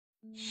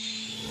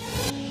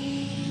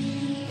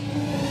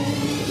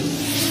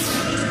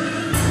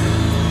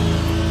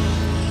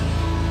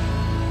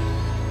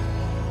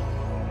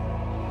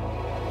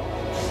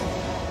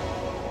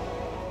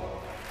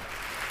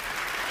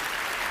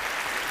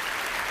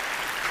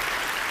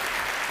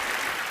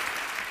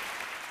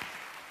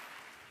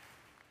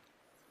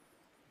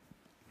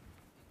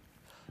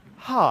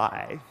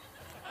Hi.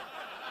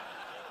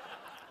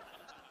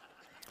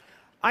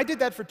 I did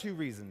that for two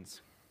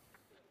reasons.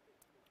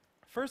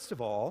 First of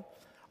all,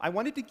 I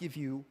wanted to give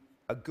you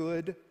a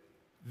good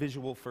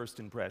visual first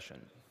impression.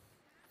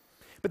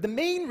 But the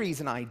main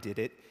reason I did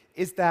it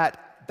is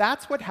that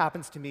that's what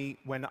happens to me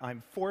when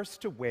I'm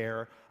forced to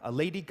wear a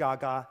Lady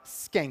Gaga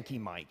skanky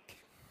mic.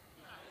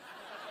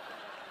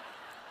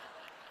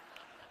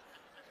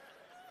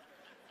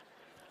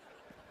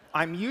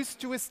 I'm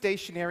used to a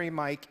stationary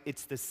mic.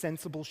 It's the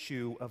sensible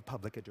shoe of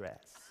public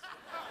address.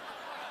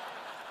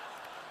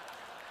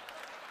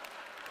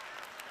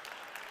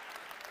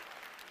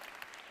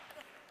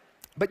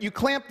 But you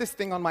clamp this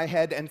thing on my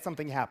head and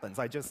something happens.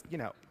 I just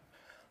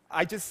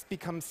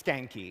become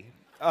skanky.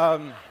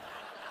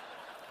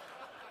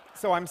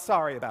 So I'm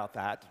sorry about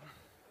that.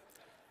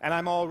 And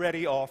I'm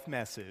already off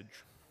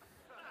message.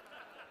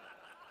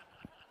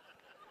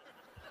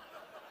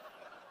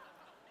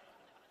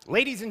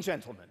 Ladies and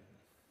gentlemen,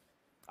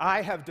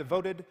 I have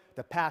devoted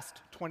the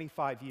past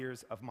 25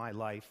 years of my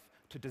life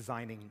to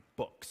designing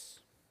books.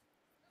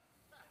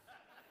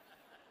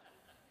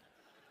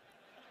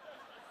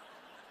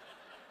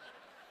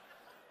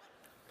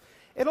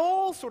 It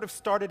all sort of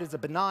started as a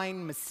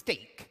benign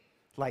mistake,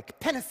 like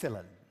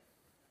penicillin.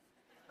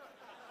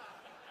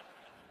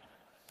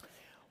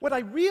 What I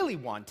really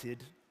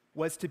wanted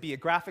was to be a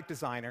graphic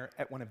designer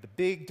at one of the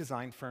big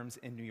design firms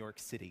in New York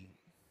City.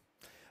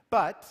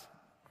 But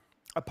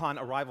upon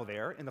arrival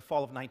there in the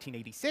fall of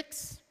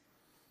 1986,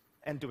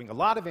 and doing a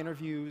lot of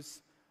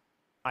interviews,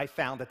 I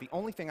found that the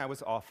only thing I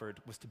was offered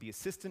was to be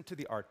assistant to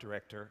the art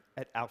director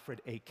at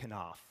Alfred A.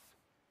 Knopf,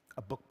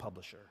 a book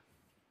publisher.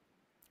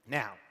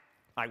 Now,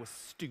 I was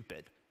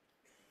stupid,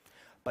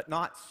 but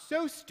not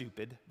so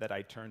stupid that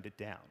I turned it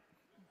down.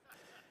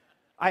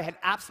 I had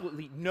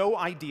absolutely no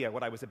idea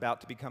what I was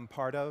about to become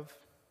part of,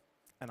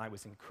 and I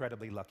was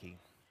incredibly lucky.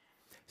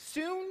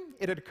 Soon,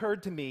 it had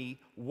occurred to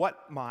me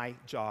what my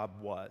job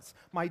was.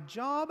 My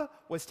job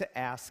was to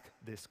ask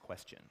this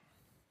question,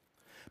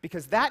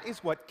 because that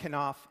is what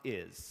Knopf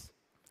is.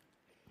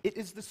 It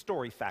is the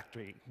story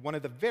factory, one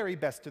of the very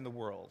best in the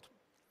world.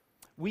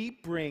 We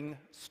bring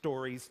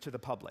stories to the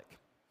public.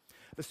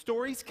 The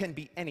stories can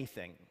be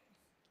anything,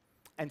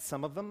 and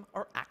some of them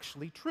are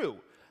actually true,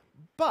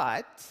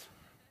 but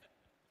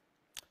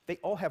they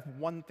all have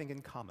one thing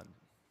in common.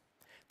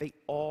 They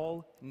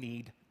all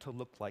need to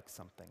look like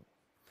something.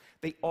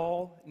 They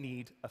all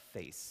need a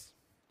face.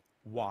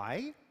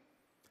 Why?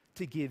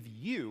 To give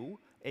you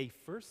a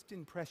first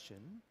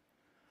impression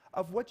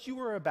of what you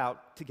are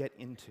about to get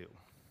into.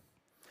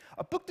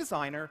 A book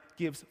designer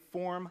gives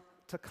form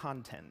to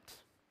content,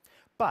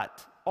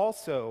 but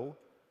also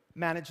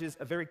manages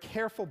a very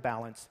careful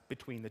balance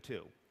between the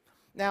two.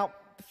 Now,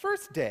 the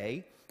first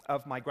day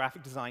of my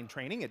graphic design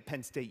training at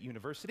Penn State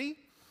University,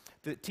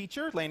 the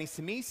teacher, Lanny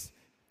Simis,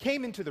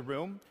 came into the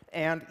room,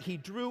 and he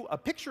drew a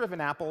picture of an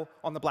apple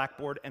on the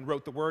blackboard and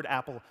wrote the word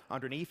apple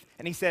underneath,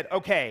 and he said,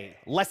 "Okay,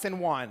 lesson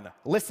 1,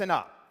 listen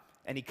up."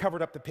 And he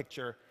covered up the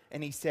picture,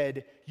 and he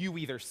said, "You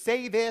either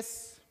say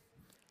this,"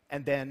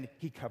 and then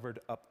he covered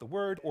up the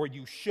word, "or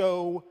you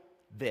show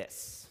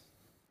this.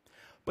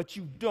 But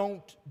you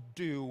don't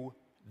do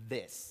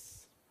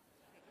this.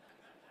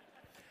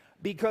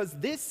 Because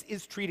this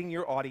is treating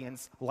your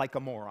audience like a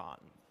moron.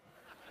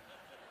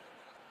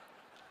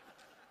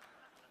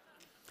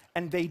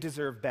 And they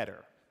deserve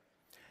better."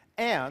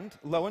 And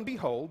lo and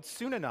behold,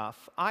 soon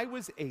enough, I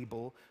was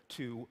able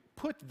to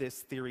put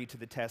this theory to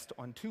the test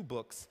on 2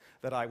 books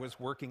that I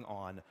was working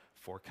on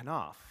for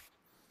Knopf.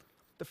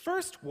 The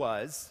first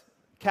was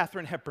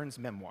Katharine Hepburn's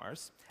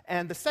memoirs,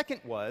 and the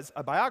second was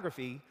a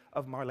biography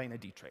of Marlene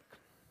Dietrich.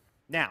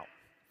 Now,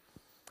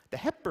 the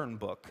Hepburn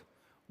book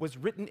was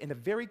written in a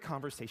very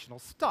conversational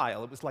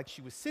style. It was like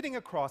she was sitting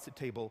across a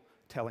table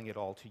telling it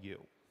all to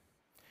you.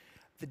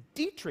 The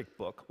Dietrich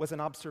book was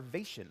an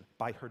observation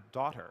by her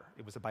daughter.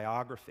 It was a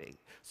biography.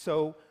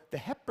 So the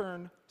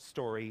Hepburn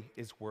story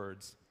is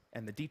words,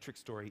 and the Dietrich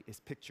story is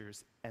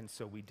pictures, and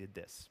so we did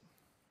this.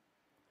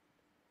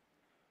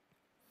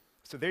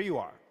 So there you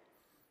are.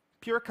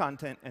 Pure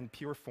content and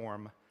pure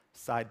form,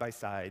 side by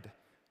side.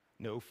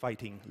 No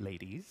fighting,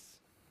 ladies.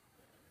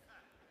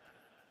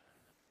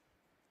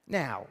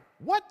 Now,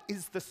 what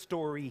is the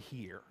story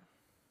here?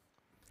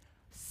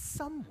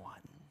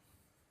 Someone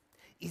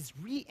is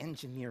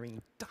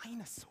re-engineering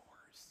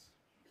dinosaurs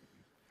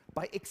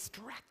by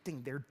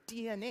extracting their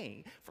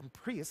DNA from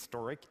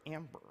prehistoric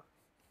amber.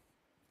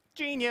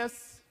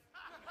 Genius!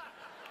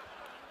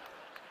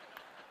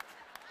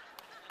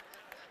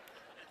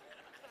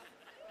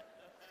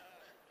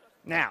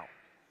 Now,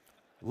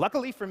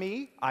 luckily for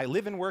me, I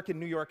live and work in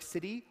New York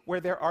City, where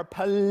there are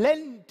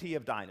plenty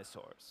of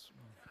dinosaurs.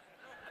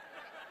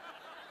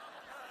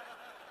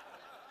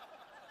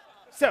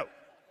 So,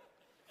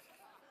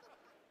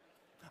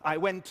 I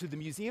went to the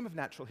Museum of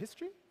Natural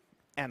History,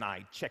 and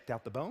I checked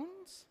out the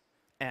bones,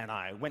 and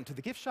I went to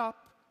the gift shop,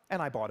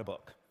 and I bought a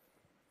book.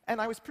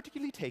 And I was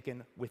particularly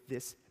taken with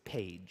this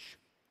page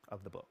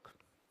of the book,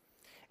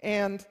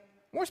 and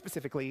more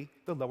specifically,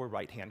 the lower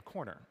right-hand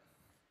corner.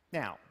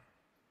 Now,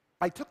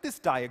 I took this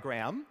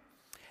diagram,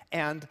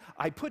 and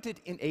I put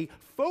it in a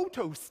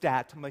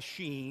photostat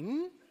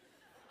machine.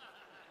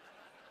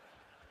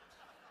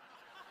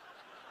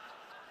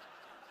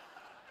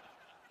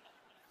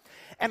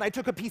 And I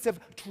took a piece of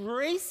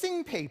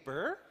tracing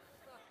paper,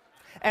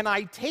 and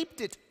I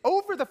taped it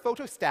over the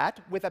photostat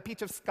with a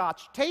piece of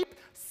Scotch tape.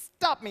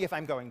 Stop me if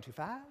I'm going too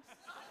fast.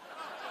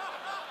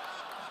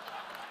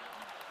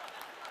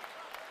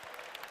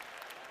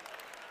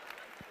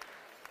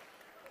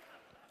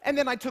 And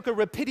then I took a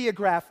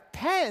Rapidiograph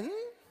pen,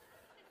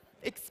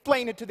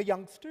 explain it to the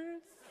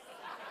youngsters.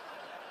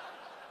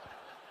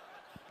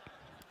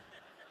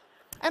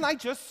 And I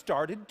just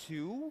started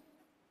to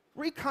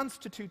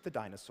reconstitute the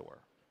dinosaur.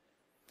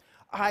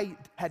 I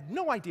had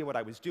no idea what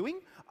I was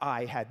doing.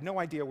 I had no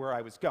idea where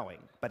I was going.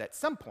 But at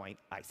some point,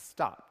 I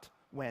stopped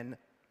when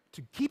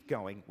to keep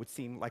going would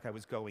seem like I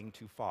was going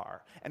too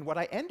far. And what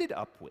I ended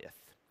up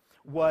with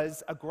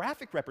was a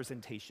graphic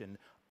representation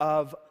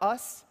of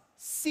us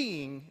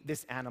seeing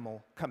this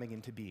animal coming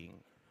into being.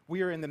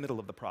 We are in the middle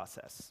of the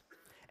process.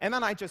 And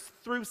then I just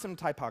threw some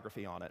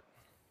typography on it.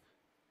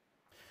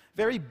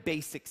 Very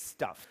basic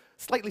stuff,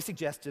 slightly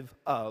suggestive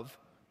of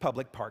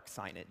public park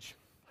signage.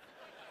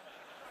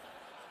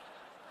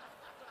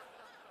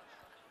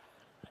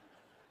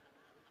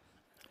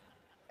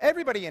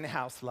 Everybody in the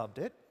house loved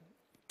it,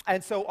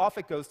 and so off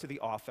it goes to the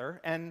author.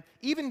 And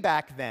even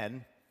back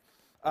then,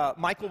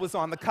 Michael was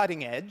on the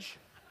cutting edge.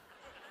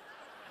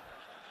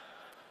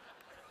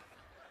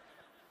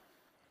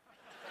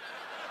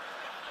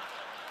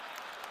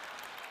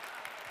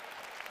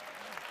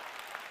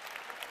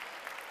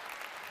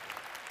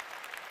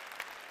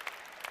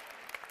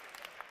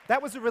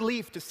 That was a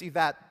relief to see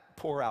that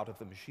pour out of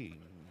the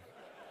machine.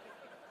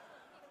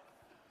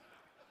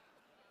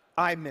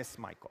 I miss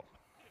Michael.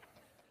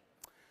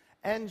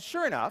 And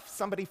sure enough,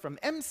 somebody from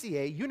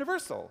MCA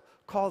Universal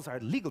calls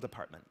our legal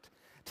department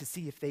to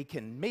see if they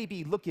can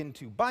maybe look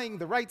into buying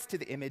the rights to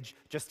the image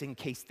just in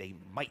case they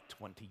might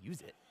want to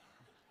use it.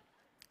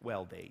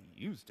 Well, they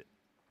used it.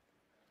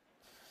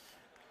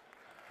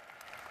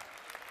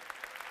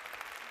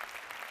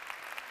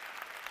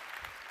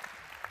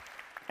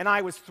 And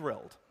I was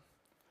thrilled.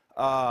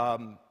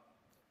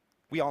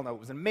 We all know it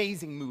was an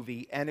amazing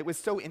movie, and it was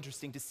so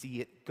interesting to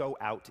see it go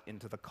out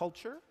into the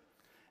culture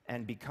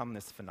and become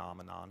this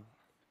phenomenon,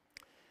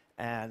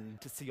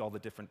 and to see all the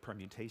different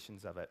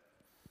permutations of it.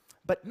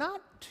 But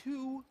not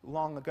too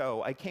long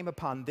ago, I came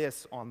upon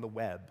this on the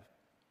web.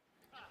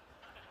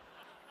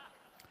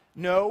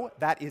 No,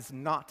 that is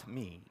not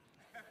me.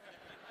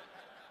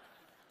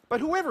 But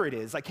whoever it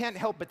is, I can't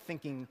help but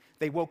thinking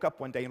they woke up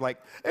one day and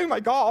like, oh my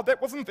God, that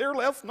wasn't there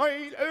last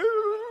night.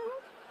 Oh,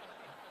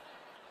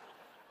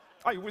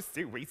 I was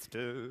so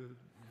wasted.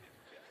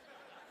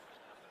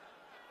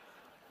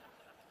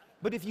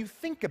 But if you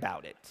think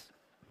about it,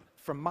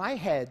 from my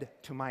head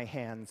to my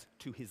hands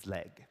to his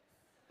leg,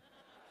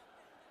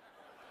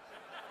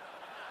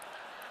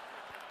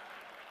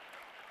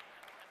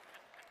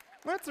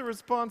 that's a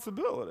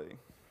responsibility.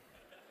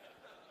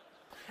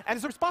 And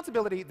it's a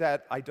responsibility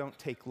that I don't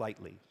take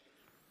lightly.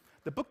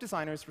 The book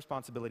designer's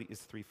responsibility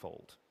is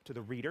threefold: to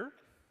the reader,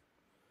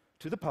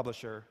 to the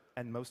publisher,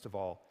 and most of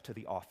all, to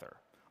the author.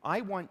 I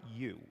want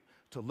you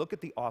to look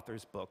at the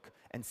author's book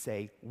and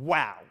say,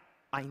 wow,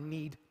 I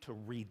need to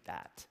read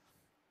that.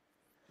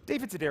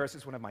 David Sedaris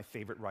is one of my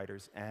favorite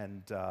writers,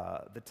 and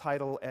the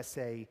title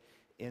essay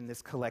in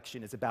this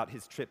collection is about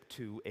his trip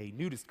to a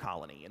nudist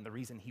colony. And the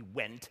reason he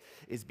went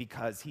is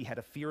because he had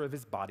a fear of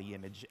his body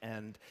image,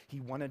 and he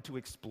wanted to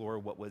explore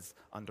what was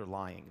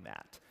underlying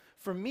that.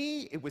 For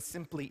me, it was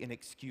simply an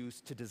excuse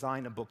to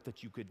design a book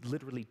that you could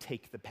literally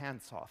take the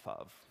pants off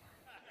of.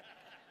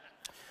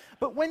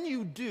 But when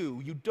you do,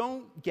 you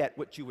don't get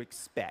what you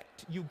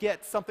expect. You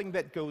get something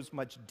that goes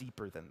much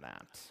deeper than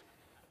that.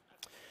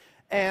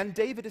 And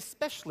David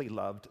especially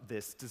loved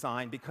this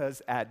design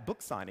because at book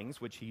signings,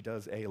 which he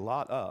does a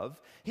lot of,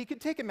 he could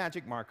take a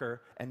magic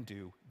marker and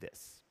do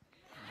this.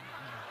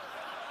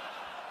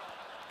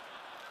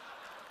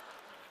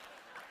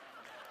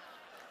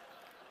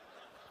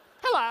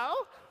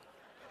 Hello.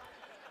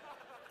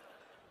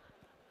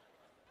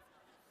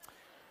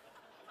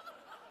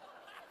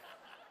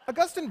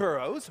 Augustin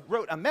Burroughs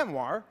wrote a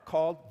memoir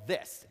called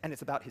This, and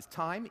it's about his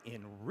time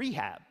in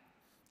rehab.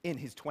 In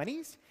his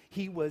 20s,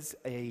 he was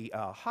a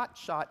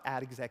hotshot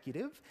ad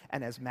executive,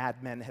 and as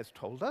Mad Men has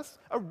told us,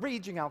 a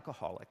raging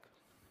alcoholic.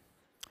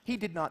 He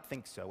did not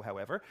think so,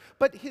 however,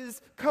 but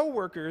his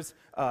co-workers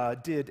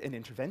did an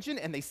intervention,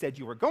 and they said,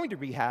 you are going to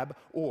rehab,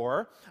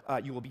 or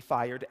you will be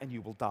fired and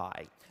you will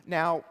die.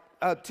 Now,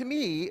 to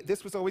me,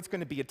 this was always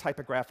going to be a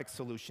typographic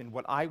solution,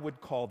 what I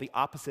would call the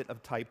opposite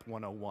of Type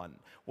 101.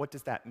 What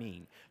does that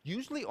mean?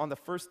 Usually on the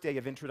first day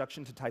of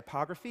Introduction to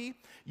Typography,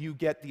 you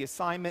get the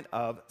assignment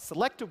of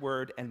select a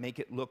word and make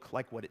it look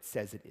like what it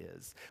says it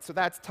is. So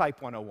that's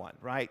Type 101,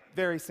 right?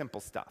 Very simple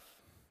stuff.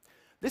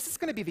 This is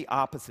going to be the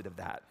opposite of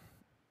that.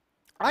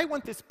 I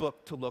want this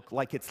book to look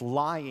like it's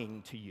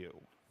lying to you,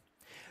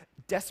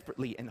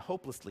 desperately and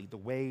hopelessly, the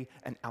way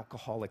an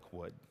alcoholic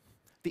would.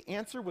 The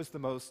answer was the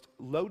most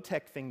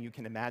low-tech thing you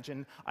can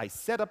imagine. I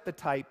set up the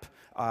type,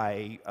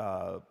 I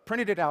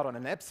printed it out on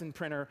an Epson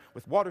printer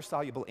with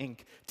water-soluble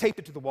ink, taped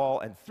it to the wall,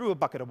 and threw a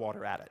bucket of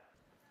water at it.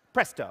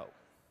 Presto.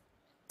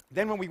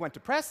 Then when we went to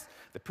press,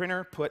 the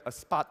printer put a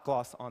spot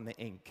gloss on the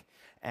ink,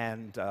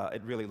 and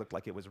it really looked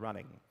like it was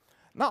running.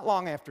 Not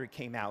long after it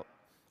came out,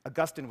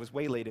 Augustine was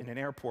waylaid in an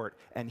airport,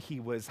 and he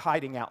was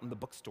hiding out in the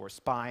bookstore,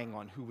 spying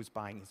on who was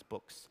buying his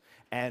books.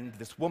 And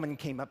this woman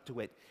came up to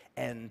it,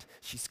 and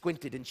she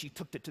squinted, and she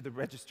took it to the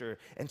register,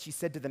 and she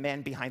said to the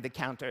man behind the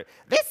counter,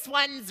 "This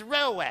one's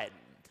ruined."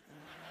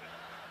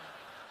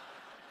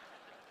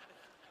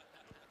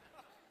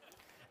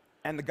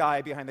 And the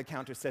guy behind the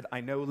counter said,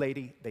 "I know,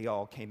 lady, they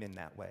all came in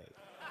that way."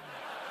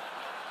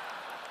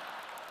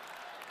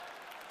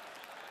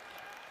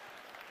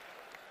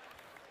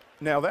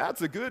 Now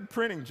that's a good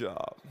printing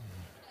job.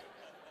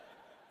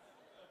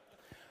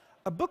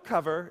 A book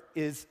cover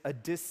is a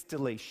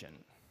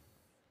distillation.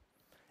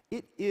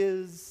 It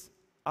is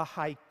a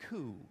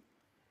haiku,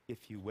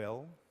 if you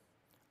will,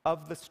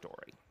 of the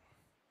story.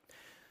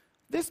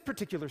 This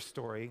particular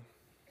story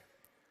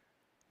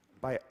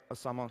by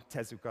Osamu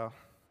Tezuka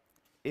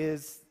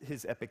is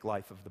his epic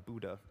life of the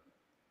Buddha.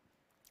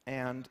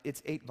 And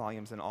it's 8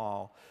 volumes in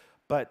all.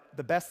 But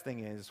the best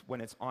thing is, when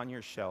it's on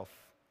your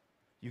shelf,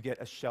 you get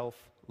a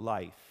shelf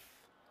life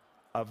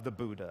of the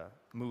Buddha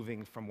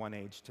moving from one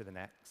age to the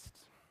next.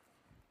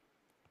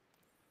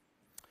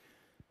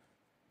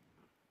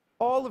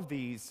 All of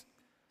these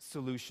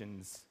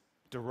solutions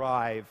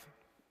derive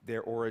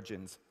their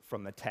origins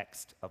from the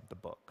text of the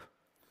book.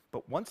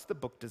 But once the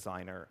book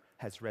designer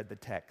has read the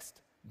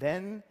text,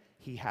 then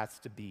he has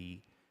to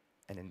be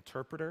an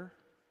interpreter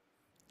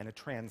and a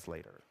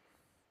translator.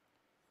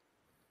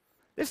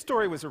 This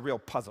story was a real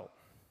puzzle.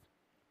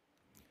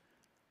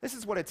 This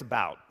is what it's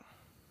about.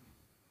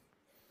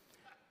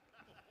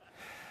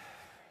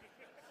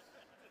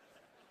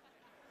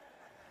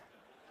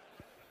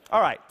 All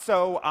right,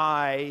 so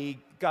I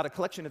got a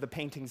collection of the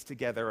paintings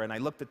together, and I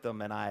looked at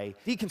them, and I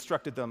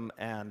deconstructed them,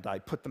 and I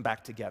put them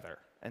back together.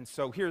 And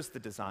so here's the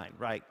design,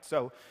 right?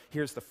 So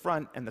here's the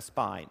front and the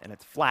spine, and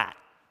it's flat.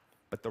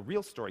 But the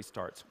real story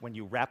starts when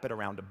you wrap it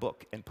around a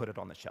book and put it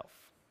on the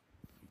shelf.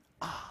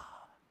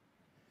 Ah,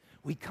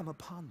 we come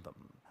upon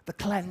them, the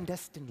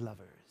clandestine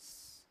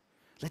lovers.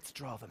 Let's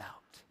draw them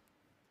out.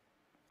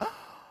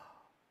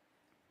 Ah,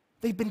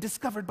 they've been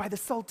discovered by the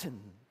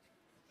Sultan.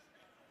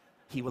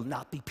 He will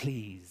not be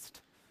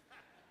pleased.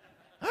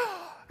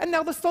 And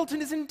now the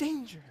Sultan is in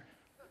danger.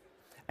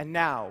 And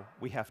now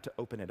we have to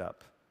open it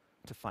up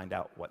to find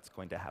out what's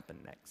going to happen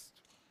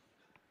next.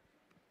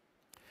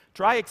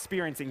 Try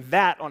experiencing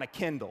that on a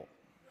Kindle.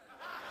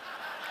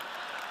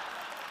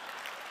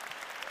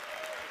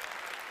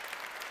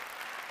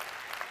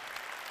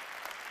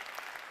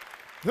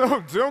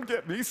 No, don't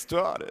get me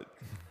started.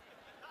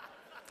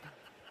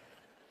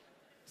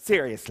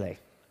 Seriously.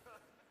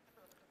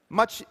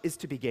 Much is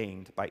to be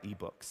gained by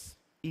ebooks: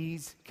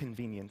 ease,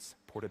 convenience,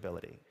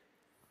 portability.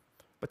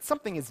 But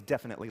something is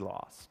definitely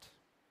lost.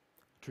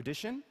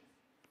 Tradition,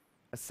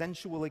 a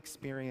sensual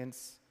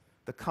experience,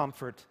 the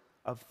comfort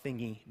of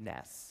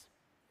thinginess.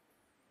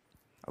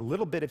 A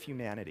little bit of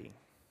humanity.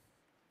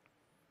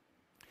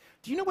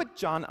 Do you know what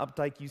John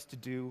Updike used to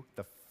do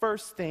the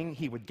first thing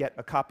he would get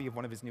a copy of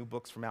one of his new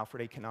books from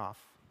Alfred A. Knopf?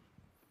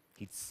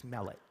 He'd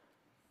smell it.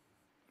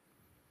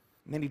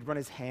 And then he'd run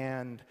his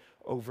hand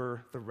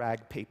over the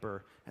rag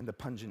paper and the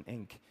pungent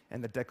ink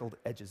and the deckled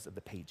edges of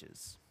the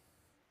pages.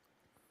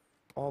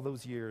 All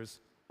those years,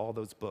 all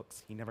those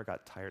books, he never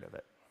got tired of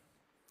it.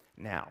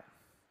 Now,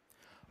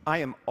 I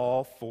am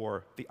all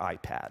for the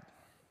iPad,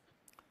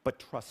 but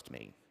trust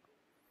me,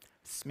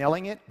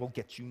 smelling it will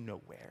get you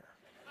nowhere.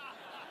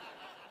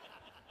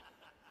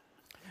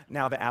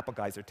 Now the Apple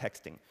guys are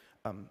texting,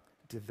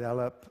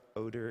 develop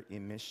odor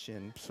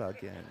emission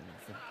plugins.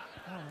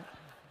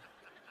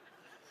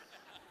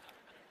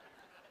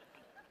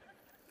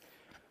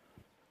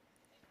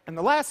 And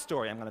the last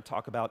story I'm going to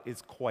talk about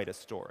is quite a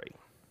story.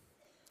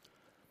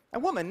 A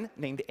woman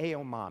named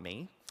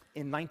Aomami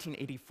in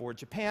 1984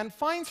 Japan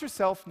finds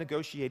herself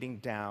negotiating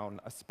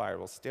down a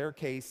spiral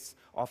staircase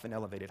off an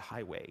elevated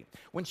highway.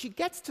 When she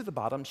gets to the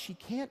bottom, she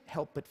can't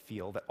help but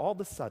feel that all of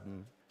a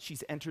sudden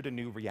she's entered a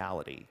new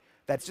reality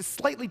that's just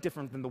slightly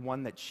different than the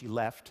one that she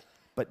left,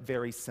 but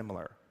very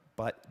similar,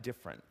 but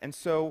different. And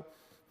so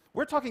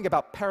we're talking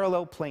about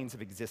parallel planes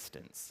of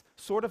existence,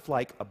 sort of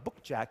like a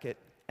book jacket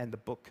and the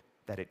book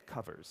that it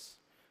covers.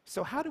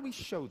 So how do we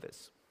show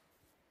this?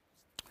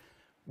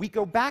 We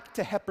go back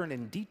to Hepburn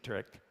and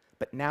Dietrich,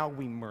 but now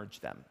we merge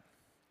them.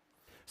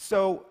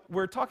 So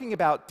we're talking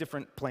about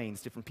different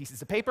planes, different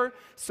pieces of paper.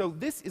 So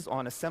this is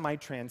on a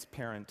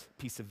semi-transparent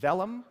piece of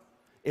vellum.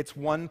 It's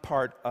one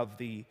part of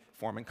the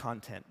form and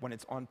content. When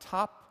it's on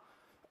top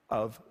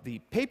of the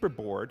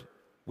paperboard,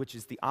 which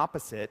is the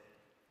opposite,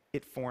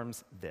 it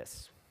forms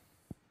this.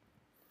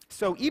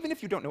 So even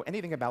if you don't know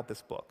anything about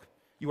this book,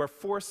 you are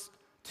forced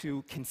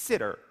to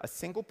consider a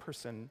single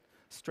person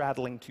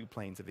straddling two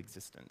planes of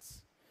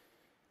existence.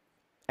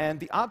 And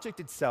the object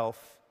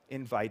itself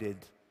invited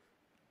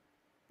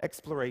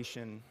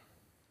exploration,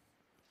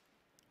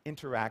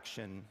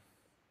 interaction,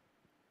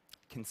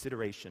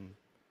 consideration,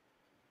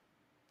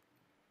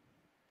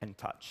 and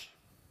touch.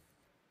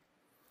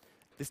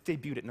 This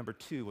debuted at number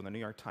 2 on the New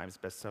York Times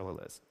bestseller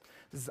list.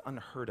 This is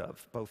unheard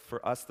of, both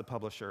for us, the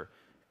publisher,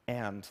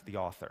 and the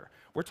author.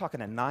 We're talking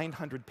a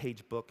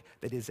 900-page book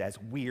that is as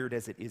weird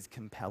as it is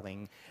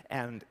compelling,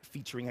 and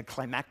featuring a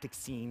climactic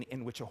scene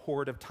in which a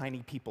horde of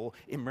tiny people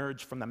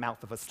emerge from the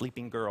mouth of a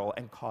sleeping girl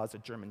and cause a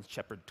German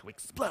shepherd to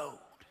explode.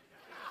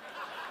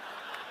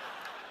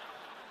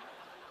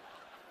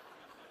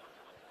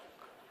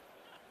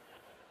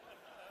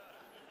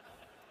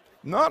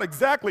 Not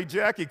exactly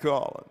Jackie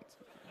Collins.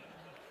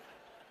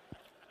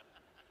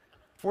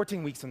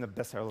 14 weeks on the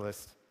bestseller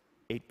list,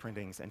 8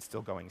 printings, and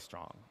still going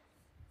strong.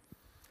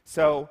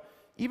 So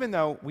even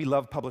though we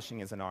love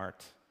publishing as an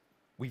art,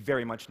 we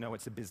very much know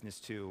it's a business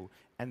too,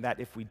 and that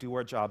if we do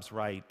our jobs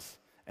right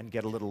and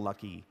get a little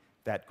lucky,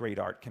 that great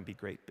art can be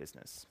great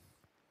business.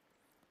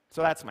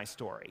 So that's my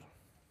story.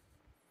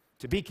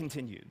 To be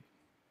continued.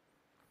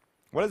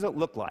 What does it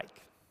look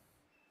like?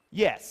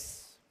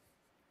 Yes.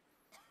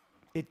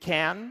 It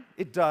can,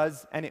 it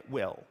does, and it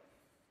will.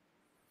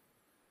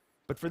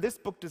 But for this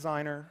book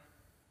designer,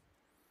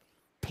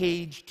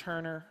 page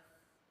turner,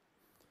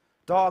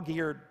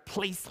 dog-eared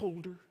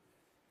placeholder,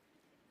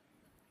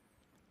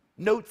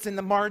 notes in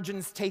the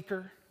margins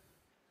taker,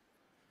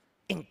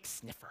 ink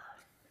sniffer,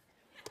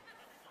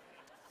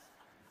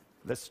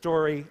 the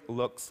story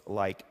looks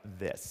like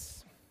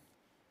this.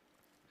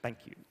 Thank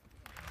you.